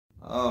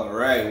All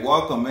right,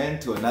 welcome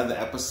into another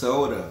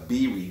episode of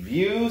B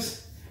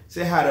Reviews.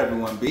 Say hi to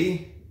everyone,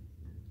 B.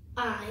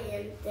 I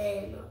am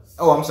Thanos.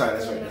 Oh, I'm sorry,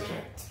 that's the right, Mad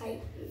that's right.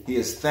 Titan. He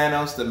is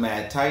Thanos, the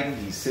Mad Titan.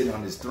 He's sitting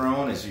on his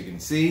throne, as you can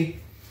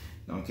see.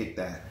 Don't kick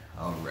that.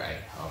 All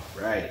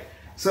right.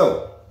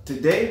 So,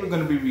 today we're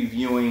going to be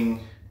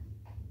reviewing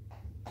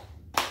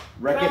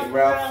Wreck-It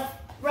Ralph.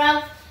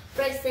 Ralph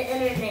breaks the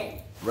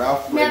internet.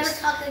 Ralph Never breaks...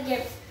 talk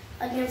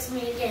against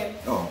me again.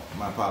 Oh,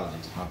 my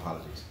apologies.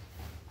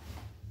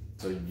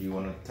 So, do you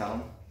want to tell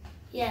him?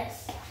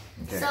 Yes.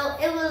 Okay. So,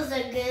 it was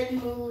a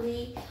good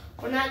movie.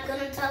 We're not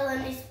going to tell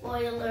any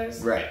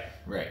spoilers. Right.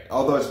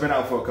 Although it's been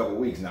out for a couple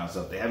weeks now,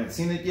 so if they haven't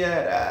seen it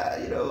yet,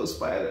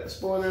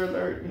 spoiler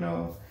alert,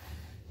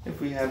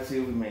 if we have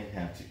to, we may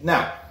have to.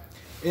 Now,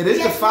 it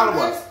is the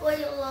follow-up.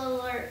 Spoiler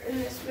alert in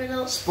this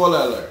middle. Spoiler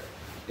alert.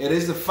 It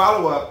is the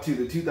follow-up to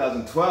the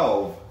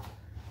 2012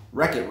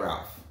 Wreck-It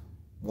Ralph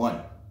 1.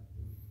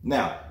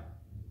 Now,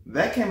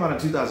 that came out in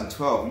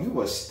 2012. You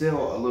were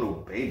still a little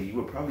baby. You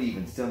were probably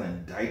even still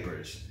in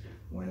diapers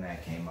when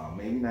that came out.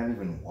 Maybe not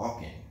even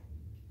walking.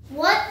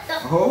 What the?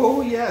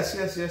 Oh, yes.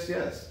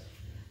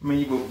 I mean,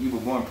 you were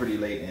born pretty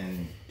late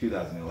in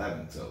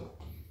 2011, so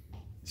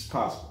it's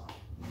possible.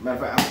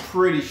 Matter of fact, I'm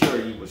pretty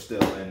sure you were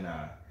still in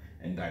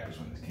diapers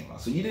when this came out.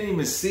 So you didn't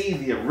even see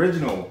the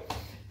original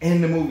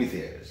in the movie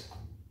theaters.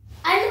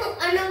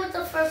 I know what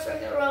the first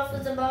Wreck-It Ralph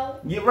is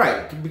about. You're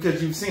right,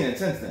 because you've seen it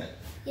since then.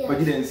 Yes. But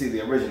you didn't see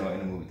the original in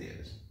the movie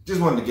theaters.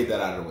 Just wanted to get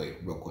that out of the way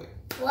real quick.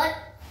 What?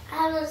 I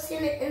haven't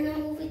seen it in the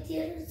movie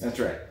theaters. That's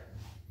right.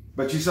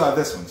 But you saw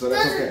this one, so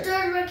that's okay. Does the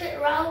third Wreck-It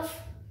Ralph?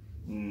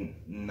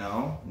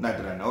 No, not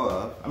that I know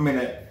of. I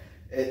mean,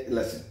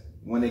 listen,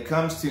 when it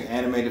comes to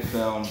animated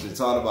films, it's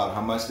all about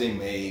how much they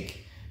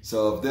make.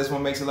 So if this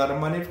one makes a lot of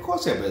money, of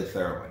course there'll be a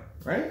third one,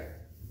 right?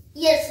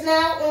 Yes,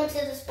 now on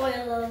to the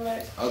spoiler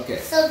alert. Okay.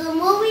 So the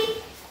movie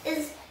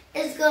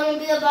is going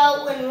to be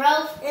about when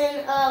Ralph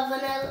and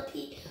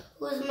Vanellope,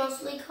 who is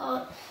mostly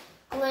called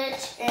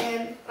Glitch,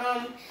 and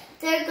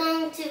they're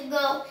going to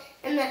go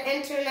in the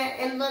internet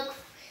and look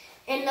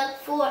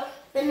for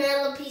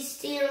Vanellope's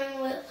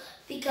steering wheel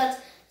because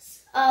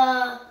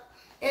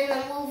in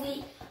the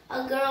movie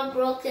a girl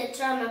broke it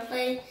trying to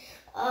play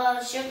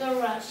Sugar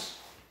Rush.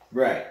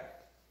 Right.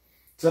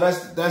 So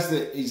that's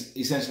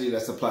essentially the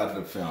plot of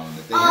the film,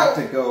 that they have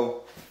to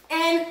go.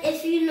 And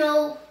if you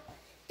know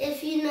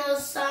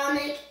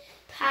Sonic,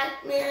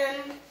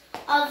 Pac-Man,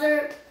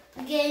 other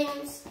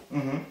games,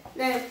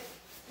 then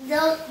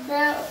those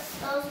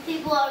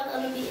people are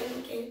gonna be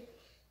in the game.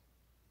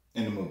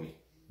 In the movie.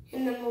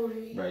 In the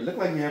movie. Right. Look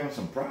like you're having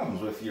some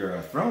problems with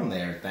your throne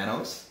there,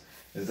 Thanos.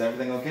 Is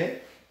everything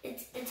okay?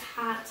 It's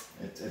hot.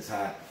 It's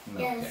hot. No,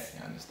 yes.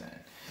 Okay, I understand.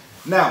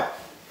 Now,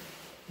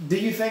 do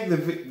you think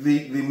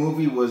the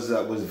movie was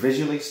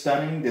visually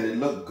stunning? Did it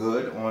look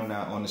good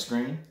on the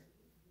screen?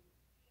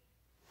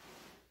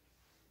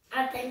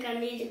 I think I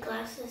needed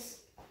glasses.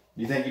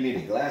 You think you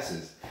needed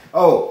glasses?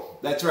 Oh,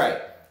 that's right.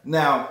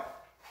 Now,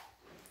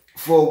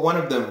 for one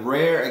of the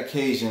rare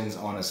occasions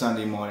on a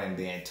Sunday morning,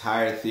 the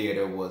entire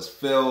theater was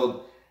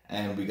filled,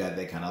 and we got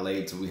that kind of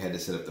late, so we had to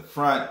sit up the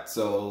front.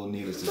 So,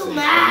 needless to say,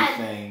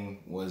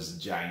 everything was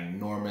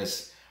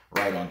ginormous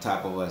right on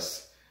top of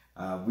us.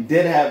 We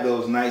did have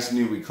those nice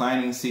new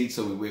reclining seats,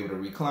 so we were able to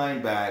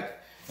recline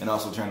back and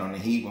also turn on the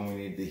heat when we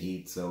needed the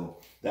heat. So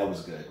that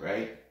was good,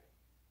 right?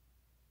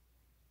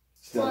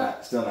 Still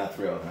not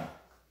thrilled, huh?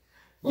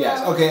 Well,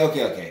 yes.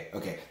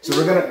 Okay. So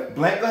we're gonna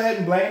go ahead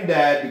and blame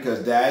Dad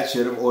because Dad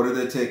should have ordered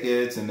the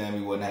tickets, and then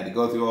we wouldn't have to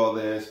go through all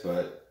this.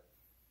 But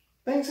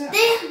things happen.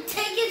 Damn,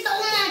 tickets on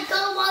that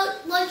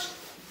go much.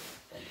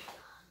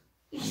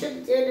 You should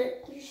have did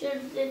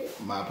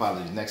it. My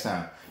apologies. Next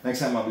time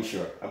I'll be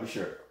sure.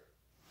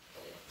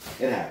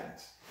 It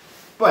happens.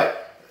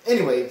 But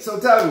anyway, so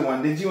tell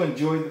everyone, did you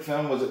enjoy the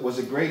film? Was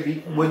it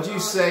great? Would you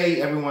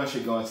say everyone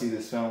should go and see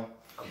this film?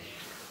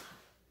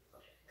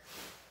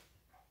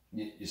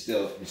 You're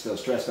still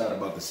stressed out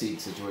about the seat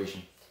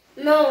situation?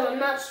 No, I'm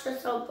not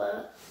stressed out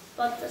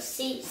about the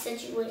seat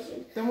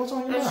situation. Then what's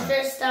on your mind? I'm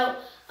stressed out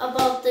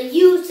about the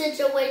you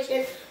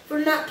situation for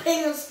not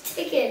paying us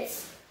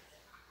tickets.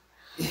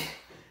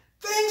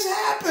 Things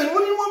happen. What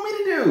do you want me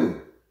to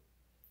do?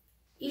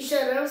 You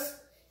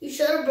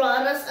should have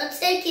brought us a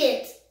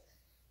ticket.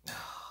 Oh,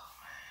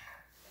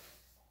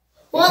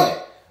 man. Well,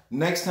 okay.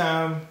 Next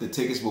time, the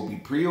tickets will be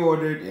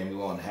pre-ordered and we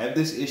won't have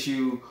this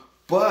issue.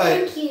 But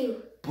thank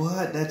you.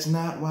 But that's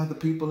not why the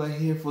people are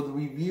here for the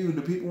review.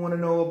 The people want to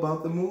know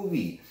about the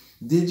movie.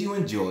 Did you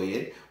enjoy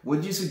it?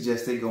 Would you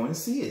suggest they go and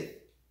see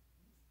it?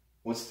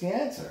 What's the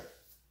answer?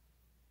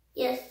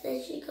 Yes,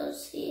 they should go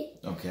see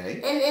it.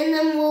 Okay. And in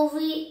the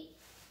movie,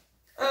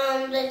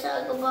 they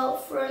talk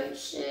about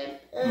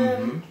friendship.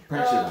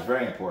 Friendship is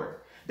very important.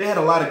 They had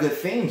a lot of good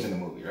themes in the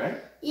movie, right?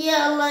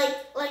 Yeah,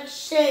 like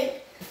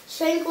Shank.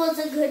 Shank was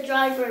a good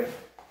driver.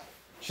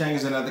 Shank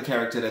is another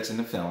character that's in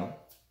the film.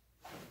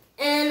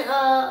 And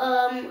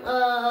oh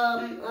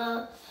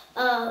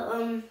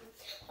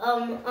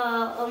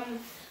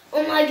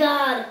my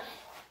God,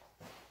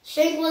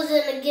 Shank was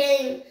in a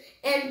game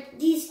and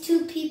these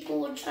two people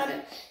were trying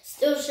to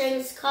steal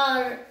Shane's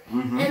car,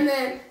 and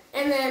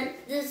then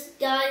this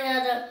guy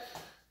had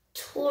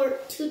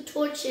two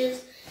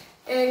torches,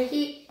 and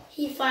he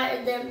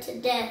fired them to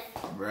death.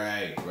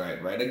 Right.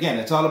 Again,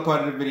 it's all a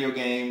part of the video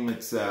game.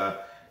 It's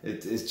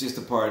just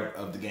a part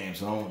of the game,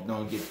 so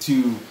don't get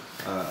too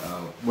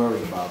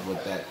worried about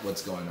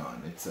what's going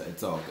on.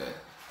 It's all good.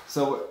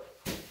 So,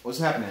 what's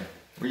happening?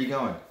 Where are you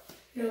going?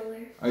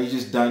 Nowhere. Are you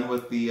just done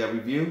with the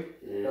review?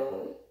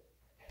 No.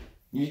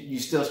 You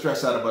still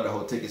stressed out about the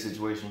whole ticket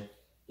situation?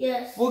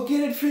 Yes. Well,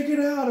 get it figured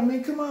out. I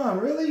mean, come on,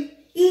 really?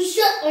 You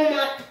should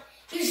have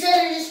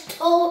just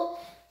told.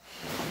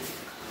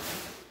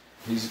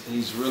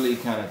 He's really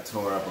kind of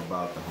tore up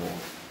about the whole.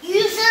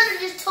 You should have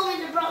just told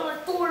me to bring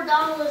like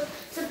 $4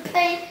 to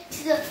pay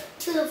to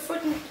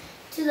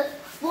the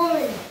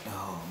woman.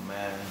 Oh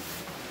man. And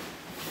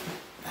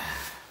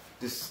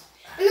the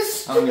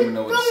stupid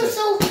room is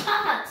so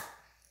hot.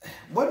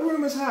 What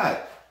room is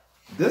hot?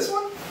 This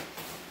one?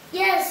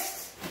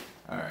 Yes.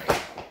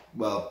 Alright.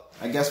 Well,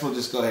 I guess we'll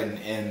just go ahead and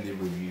end the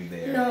review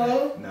there.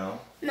 No. No?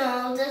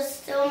 No, there's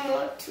still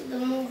more to the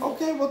movie.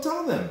 Okay, well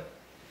tell them.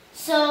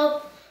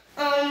 So,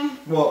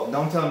 well,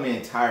 don't tell them the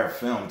entire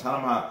film. Tell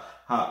them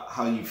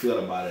how you feel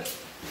about it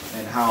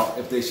and how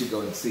if they should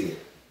go and see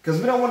it. Because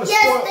we don't want to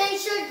spoil. Yes, they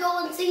should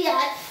go and see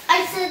it.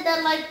 I said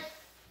that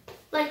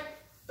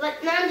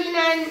like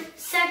 99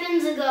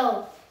 seconds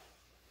ago.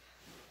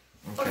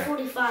 Okay. Or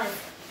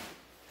 45.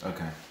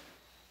 Okay.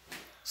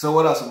 So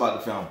what else about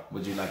the film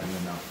would you like them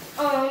to know?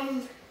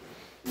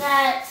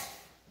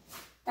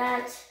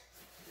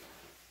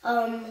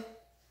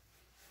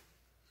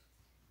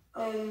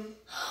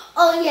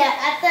 Oh yeah,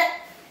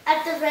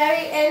 at the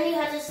very end you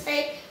have to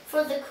stay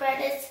for the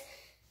credits.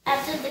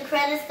 After the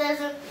credits there's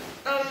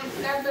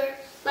another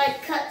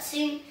like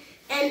cutscene,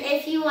 and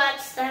if you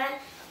watch that,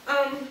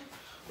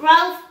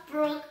 Ralph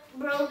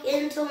broke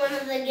into one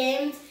of the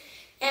games,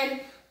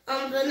 and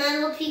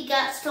Vanellope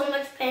got so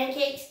much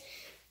pancakes,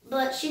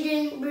 but she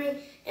didn't bring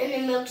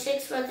any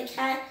milkshakes for the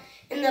cat,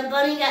 and the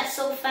bunny got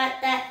so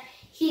fat that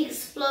he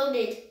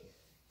exploded.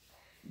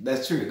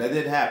 That's true. That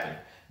did happen.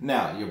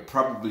 Now, you're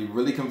probably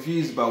really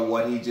confused about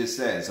what he just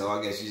said, so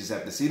I guess you just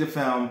have to see the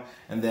film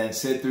and then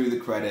sit through the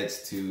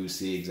credits to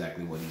see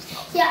exactly what he's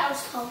talking about. Yeah, I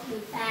was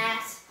talking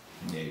fast.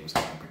 Yeah, he was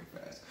talking pretty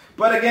fast.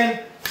 But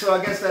again, so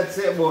I guess that's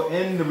it. We'll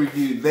end the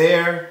review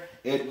there.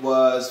 It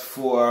was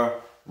for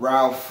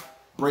Ralph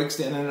Breaks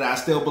the Internet. I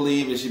still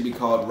believe it should be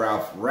called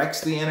Ralph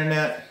Wrecks the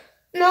Internet.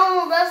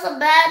 No, that's a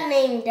bad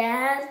name,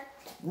 Dad.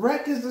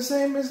 Wreck is the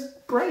same as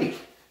break.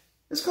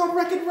 It's called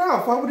Wreck-It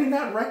Ralph. Why would he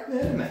not wreck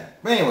the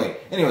internet? But anyway.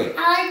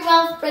 I like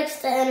Ralph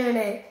Breaks the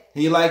Internet.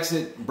 He likes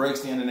it, breaks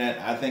the internet.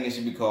 I think it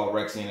should be called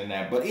Wrecks the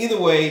Internet. But either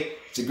way,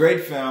 it's a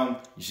great film.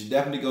 You should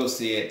definitely go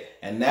see it.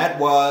 And that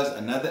was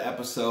another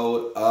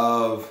episode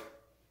of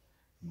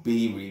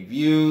B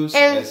Reviews.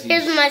 And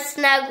here's my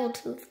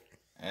snaggletooth.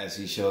 As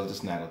he shows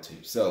the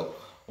snaggletooth. So,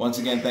 once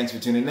again, thanks for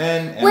tuning in.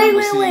 And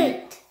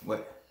Wait.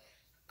 What?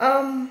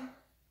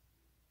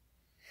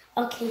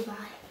 Okay,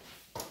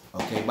 bye.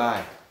 Okay,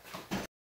 bye.